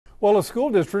Well, a school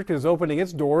district is opening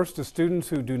its doors to students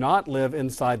who do not live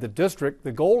inside the district.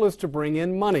 The goal is to bring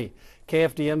in money.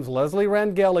 KFDM's Leslie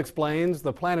Rangel explains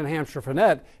the plan in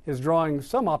Hampshire-Fannett is drawing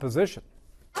some opposition.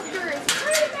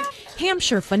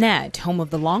 Hampshire-Fannett, home of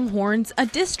the Longhorns, a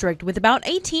district with about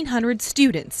 1,800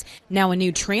 students. Now a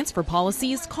new transfer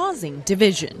policy is causing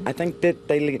division. I think that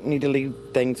they need to leave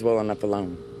things well enough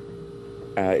alone.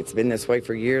 It's been this way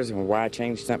for years, and why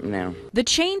change something now? The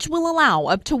change will allow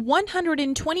up to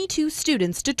 122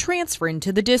 students to transfer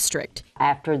into the district.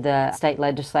 After the state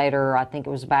legislature, I think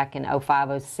it was back in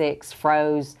 05-06,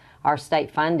 froze our state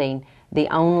funding, the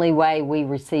only way we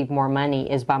receive more money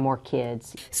is by more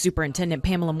kids. Superintendent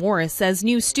Pamela Morris says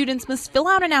new students must fill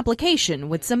out an application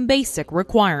with some basic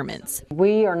requirements.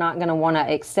 We are not going to want to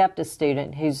accept a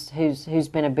student who's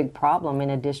been a big problem in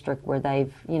a district where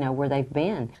they've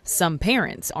been. Some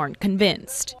parents aren't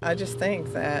convinced. I just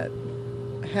think that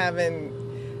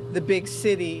having the big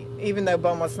city, even though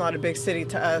Beaumont's not a big city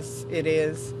to us, it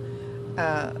is,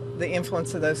 the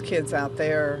influence of those kids out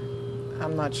there,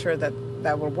 I'm not sure that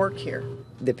will work here.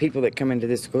 The people that come into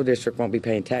this school district won't be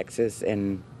paying taxes,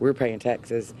 and we're paying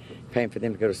taxes, paying for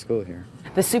them to go to school here.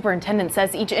 The superintendent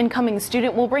says each incoming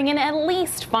student will bring in at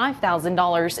least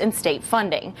 $5,000 in state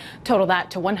funding. Total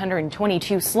that to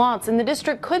 122 slots, and the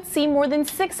district could see more than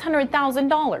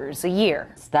 $600,000 a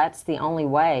year. That's the only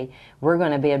way we're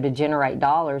going to be able to generate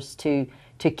dollars to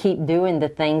keep doing the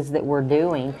things that we're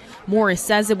doing. Morris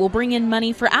says it will bring in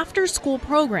money for after-school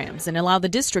programs and allow the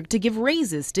district to give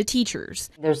raises to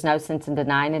teachers. There's no sense in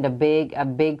denying it. A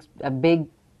big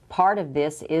part of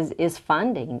this is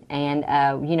funding,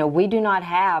 and we do not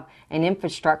have an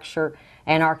infrastructure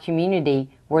in our community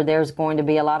where there's going to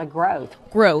be a lot of growth.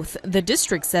 Growth, the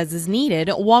district says, is needed,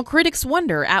 while critics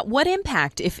wonder at what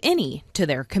impact, if any, to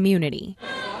their community.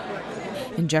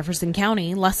 In Jefferson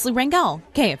County, Leslie Rangel,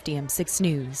 KFDM 6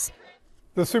 News.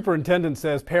 The superintendent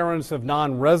says parents of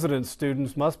non-resident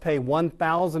students must pay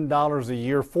 $1,000 a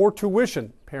year for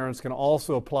tuition. Parents can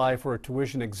also apply for a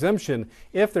tuition exemption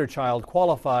if their child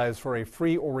qualifies for a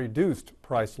free or reduced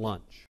price lunch.